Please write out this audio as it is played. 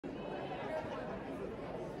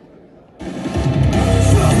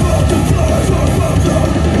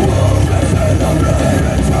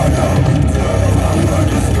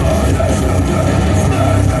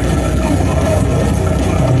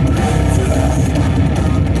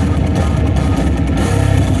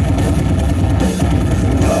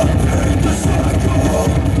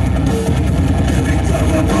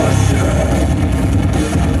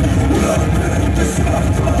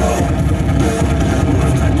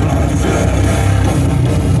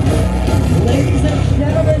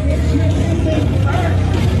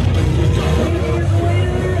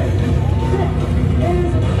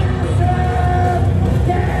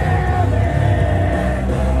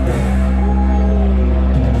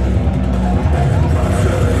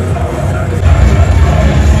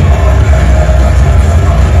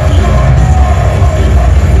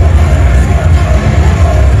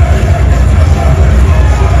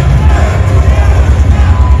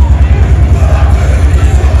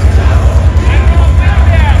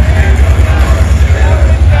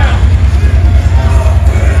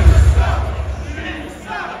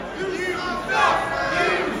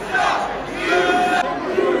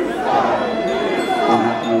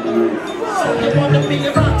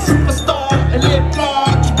superstar, and live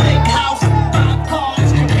large, big house, 5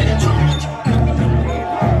 cars, and get in charge.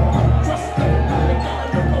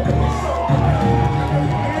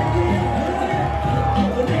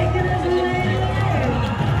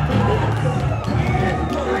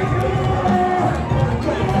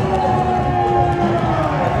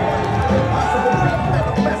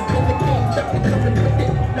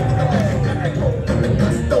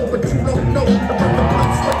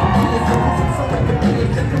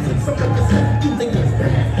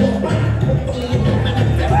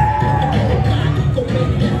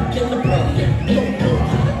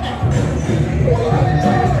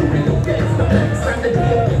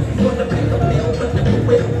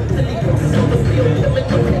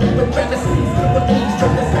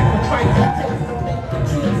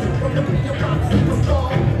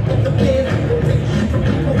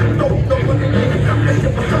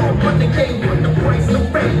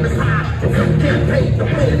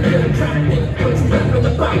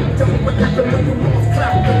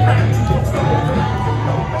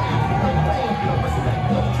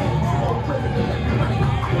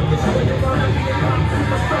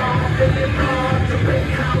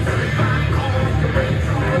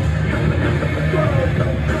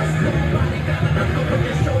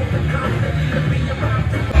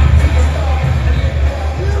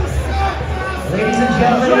 Ladies and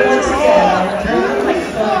gentlemen, once again, our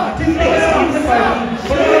return to today's Kings of Fighting.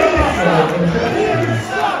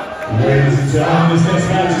 Ladies and gentlemen, this next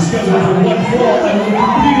match is scheduled for 1 fall and will be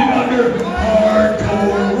competed under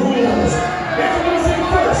hardcore rules. Introducing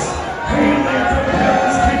first, hailing from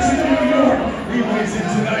Hell's Kitchen, New York. He weighs in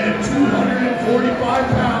tonight at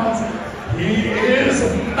 245 pounds. He is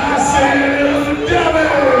Massive Damage!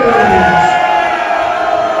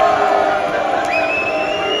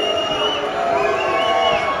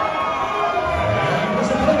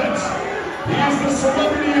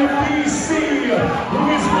 Celebrity of BC, who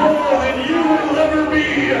is more than you will ever be.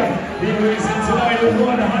 He weighs in tonight at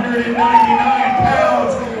 199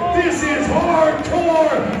 pounds. This is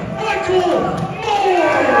hardcore Michael Moore.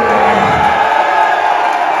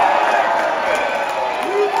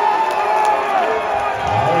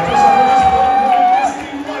 Just for this one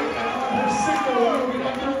misty light and on her signal, we'll be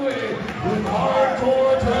underway with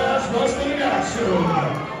hardcore trash wrestling action.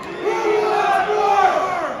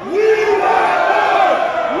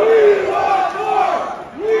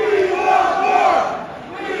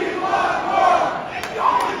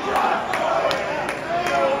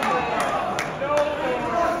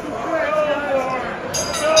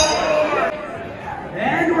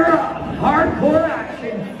 Hardcore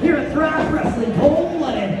action here at Thrash Wrestling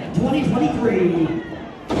Cold-Blooded 2023.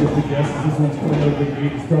 Just a guess, this one's coming out of the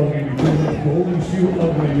gate. It's probably going to be pretty much golden shoe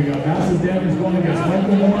ugly. We got Massive Damage going against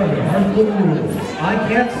Michael Moore under hardcore rules. I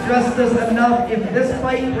can't stress this enough. If this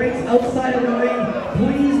fight breaks outside of the ring,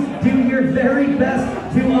 please do your very best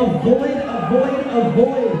to avoid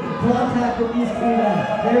contact with these two men.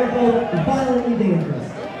 They're both violently dangerous.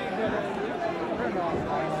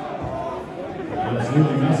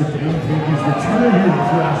 Absolutely, Massive Damage making his return here to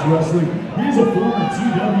Thrash Wrestling. He's a former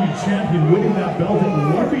TW champion, winning that belt in the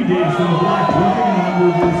Ruby days from the Black Dragon a number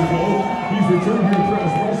of years ago. He's returned here to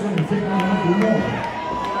Thrash Wrestling and taking on Michael Moore.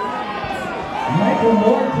 Michael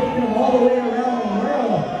Moore taking him all the way around the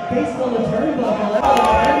world. Based on the turnbuckle.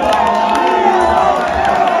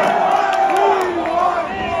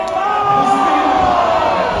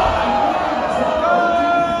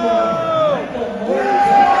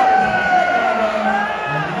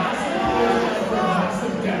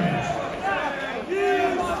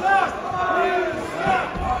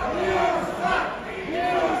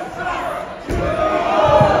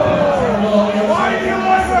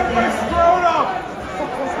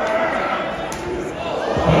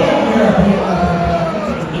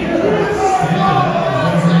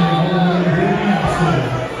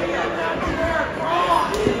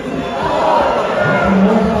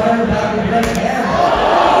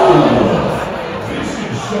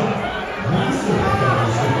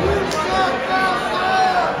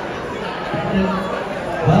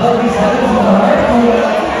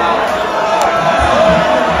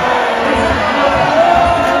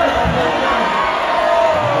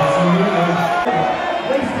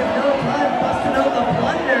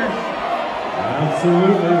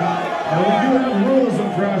 Absolutely. Now we do have rules in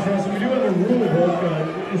Thrash Wrestling. We do have a rule book.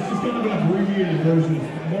 It's just kind of an abbreviated version. It's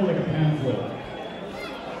more like a pamphlet.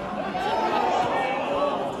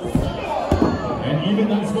 And even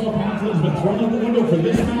that small pamphlet has been thrown out the window for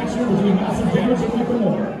this match here between Massive Damage and Michael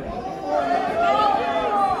Moore.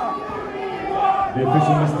 The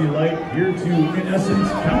official Misty Light here to, in essence,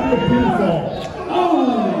 counter a pinfall.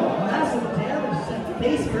 Oh! Massive Damage set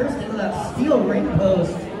face first. that steel ring post.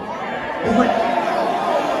 It's like, is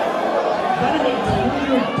that an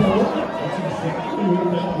interior door? That's exactly what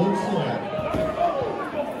that looks like.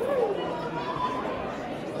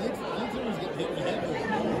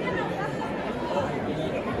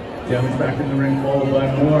 Damage back in the ring, followed by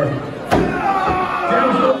Moore.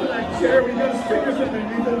 Damage up to that chair, but he got his fingers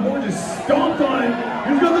underneath it. Moore just stomped on it.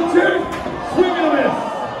 He's got the chair. Swing and a miss.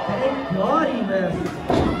 Thank God he missed.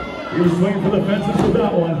 He was swinging for the fences with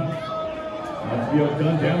that one. Not to be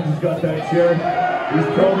outdone, Damage has got that chair. He's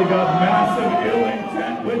probably got massive ill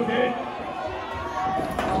intent with it.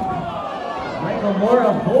 Michael Moore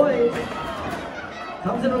avoids.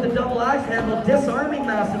 Comes in with a double axe handle, disarming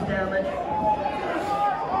Massive Damage.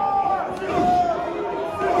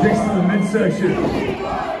 Kicks to the midsection.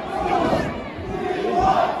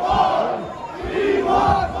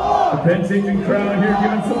 The Penticton crowd here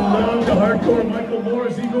giving some love to hardcore Michael Moore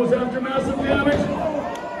as he goes after Massive Damage.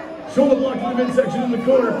 Shoulder block to the midsection in the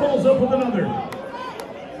corner, follows up with another.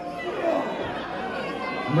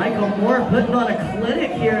 Michael Moore putting on a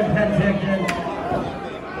clinic here in Penticton.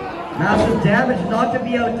 Massive Damage not to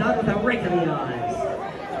be outdone with a rake in the eyes.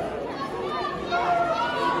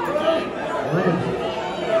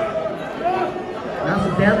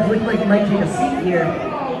 Massive Damage looking like he might take a seat here.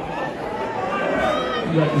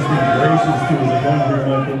 You got this thing gracious to his opponent here,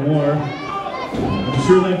 Michael Moore. I'm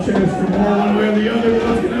sure that chair is for Moore one way or the other.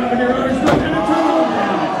 What's going to happen here? Irish whip and a turtle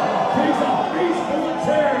Damage. Takes a face full of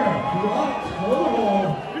chair. Drop total.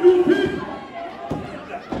 Into a pin.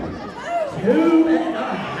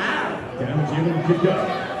 2.5. Damage able to kick up.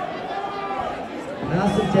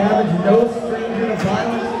 Massive Damage, no stranger to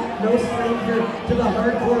violence, no stranger to the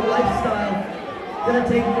hardcore lifestyle. Gonna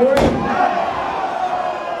take more than that.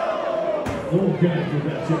 Little connect with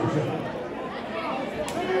that chair shot.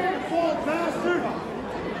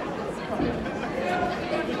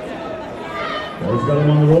 Moore's got him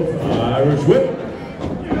on the ropes. Irish whip.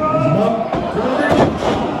 He's him up. Turn it.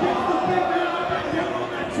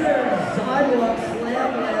 Sidewalk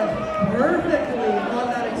slam lands perfectly on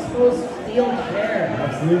that exposed steel chair.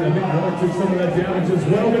 Absolutely. I think Moore took some of that damage as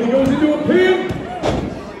well, but he goes into a pin.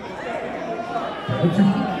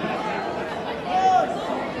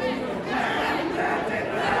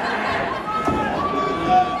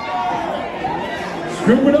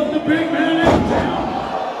 Scooping up the big man and down.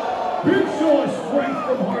 Big show of strength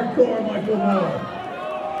from hardcore Michael Moore.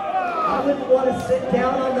 I wouldn't want to sit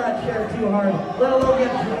down on that chair too hard, let alone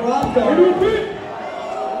get dropped on. Into a pin.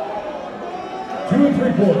 2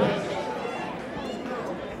 3/4.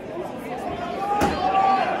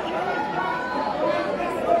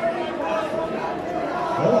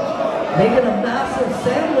 Making a massive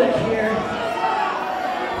sandwich here.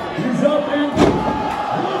 He's up and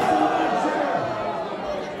looks on that chair.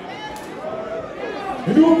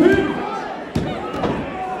 Into a pin.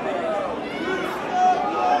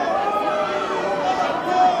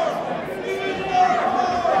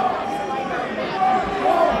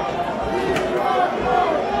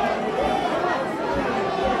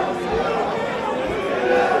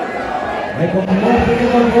 Michael Moore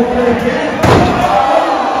picking on over again.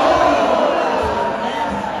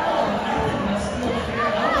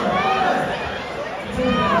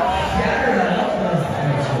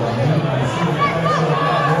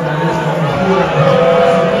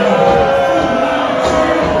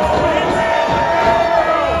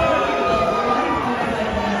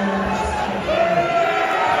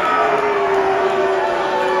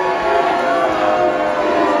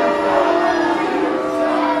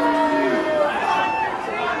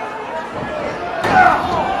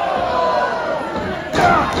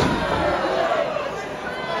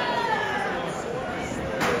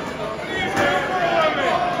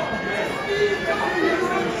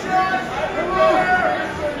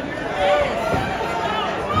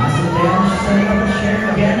 Setting up a chair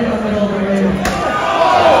again in the middle of the ring.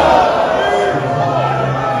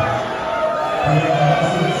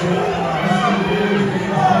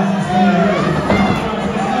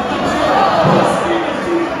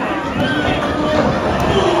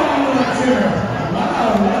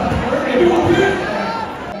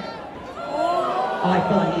 I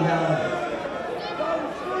thought he had it.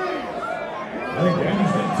 I think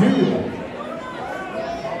Damage did too.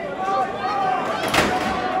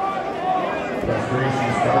 Frustration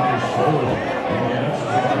starting to show. And the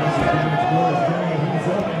actions of Massive Damage Moore is getting the heat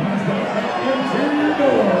up, and he's got that interior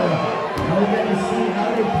door.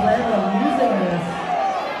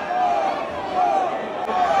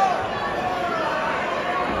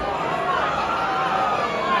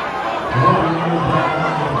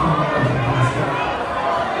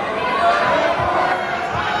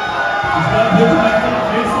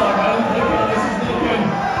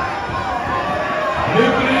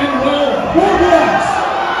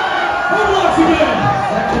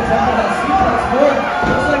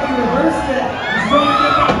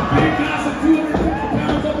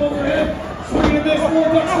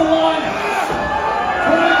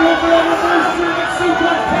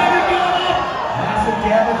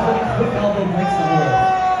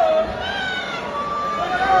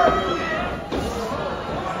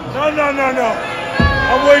 No.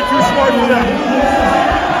 I'm way too smart for that.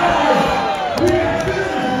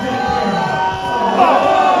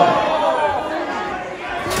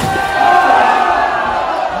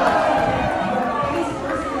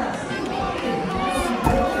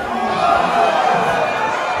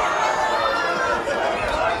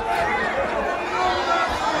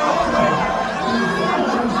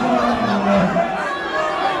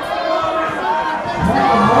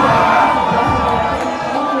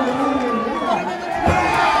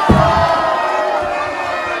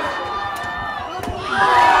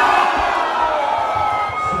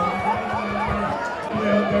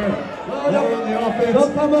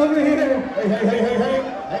 Don't come over here.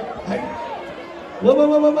 Hey.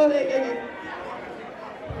 Whoa, hey.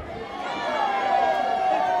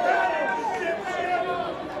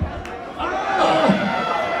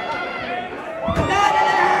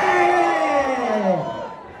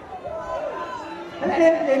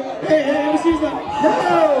 Hey, excuse me. No,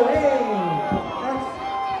 hey.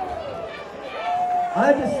 I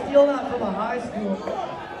had to steal that from a high school.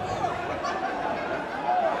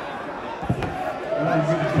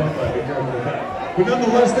 But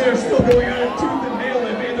nonetheless, they are still going at it tooth and nail.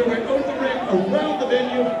 They made their way out the ring, around the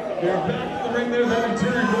venue. They're back in the ring there. That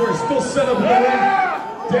interior door is still set up in the ring.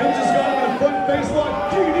 Damage has got him in a front face lock.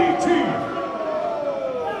 DDT.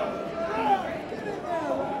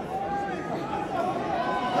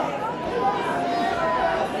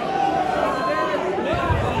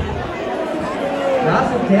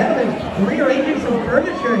 Massive damage. Rearranging some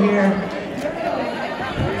furniture here.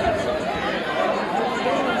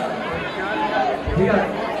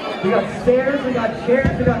 We got stairs, we got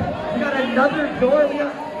chairs, we got another door, we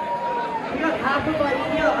got half of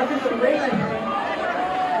IKEA under the ring, I think.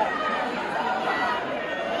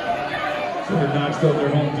 So they notched out their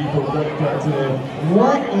Home Depot credit card today.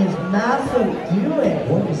 What is Massive doing?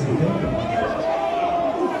 What is he thinking?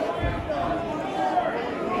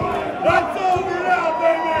 That's over now,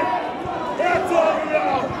 baby! That's over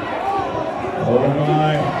now! Oh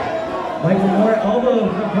my. Michael Moore elbow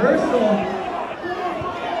reversal.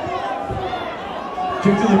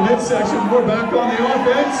 Kick to the midsection, Moore back on the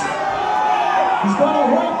offense. He's got a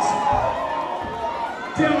hooked.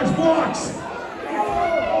 Damage blocks.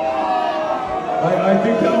 I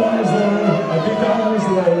think that one was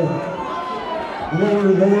low.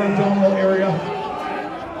 Lower abdominal area.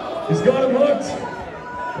 He's got him hooked.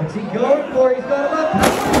 What's he going for? He's got him up.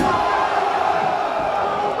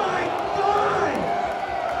 Oh my God!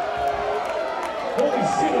 Holy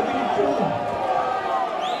shit, I think he killed him.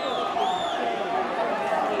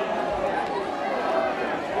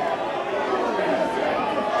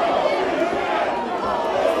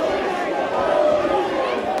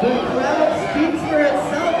 The crowd speaks for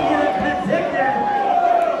itself here at Penticton.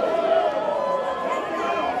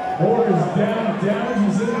 Moore is down, Damage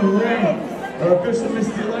is in the ring. Our official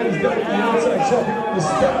Misty Light is down on the outside, checking on the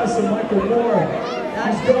status of Michael Moore.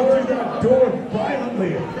 He's going through that door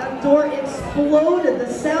violently. That door exploded, the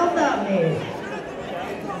sound that made.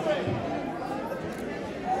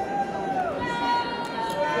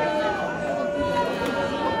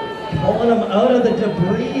 Pulling him out of the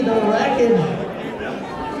debris, the wreckage.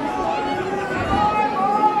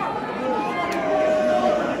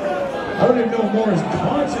 I don't even know if Moore is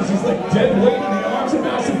conscious. He's like dead weight in the arms of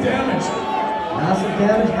Massive Damage. Massive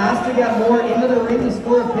Damage has to get more into the ring to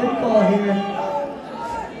score a pinfall here.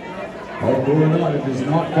 Hardcore or not, it is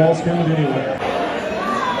not false count anywhere.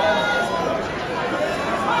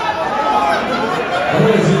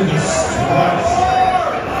 Moore is in distress.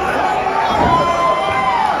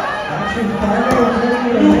 Actually, finally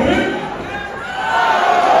returning to the ring.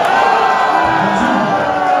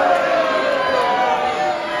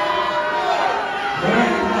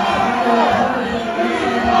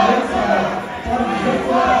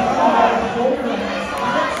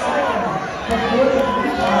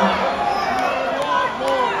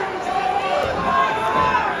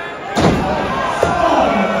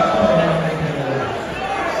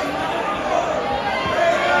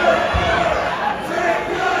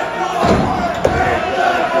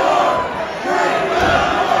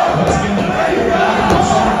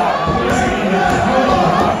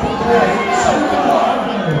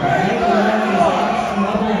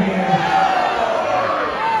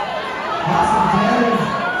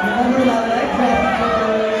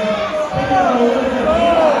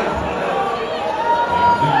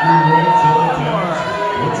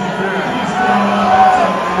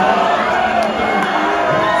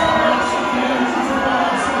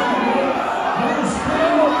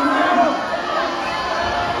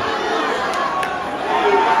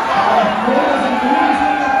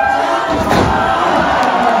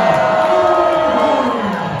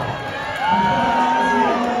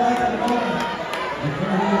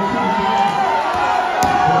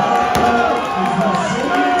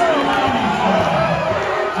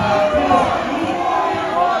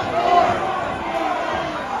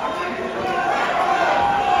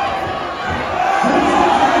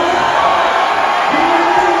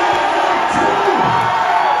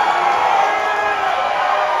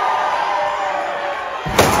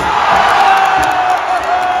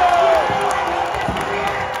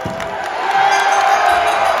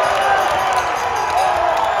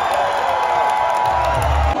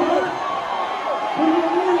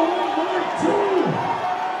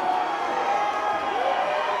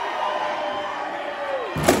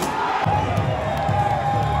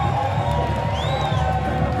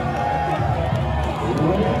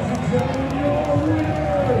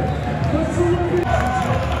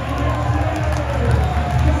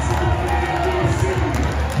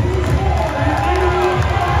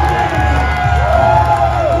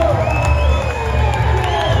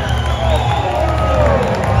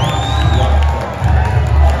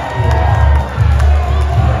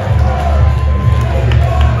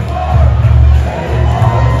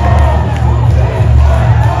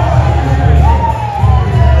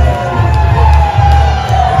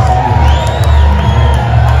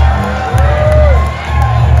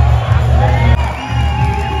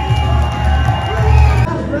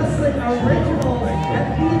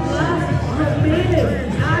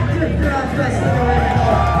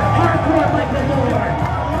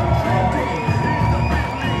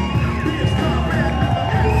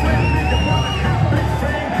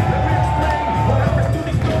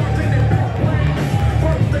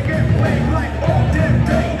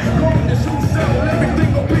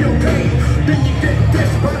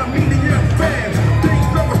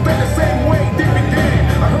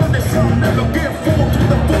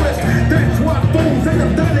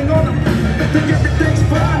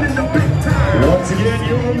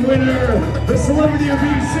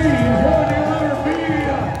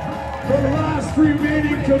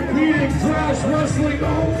 competing trash wrestling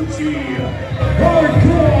OG,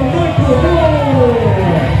 Hardcore Michael Moore.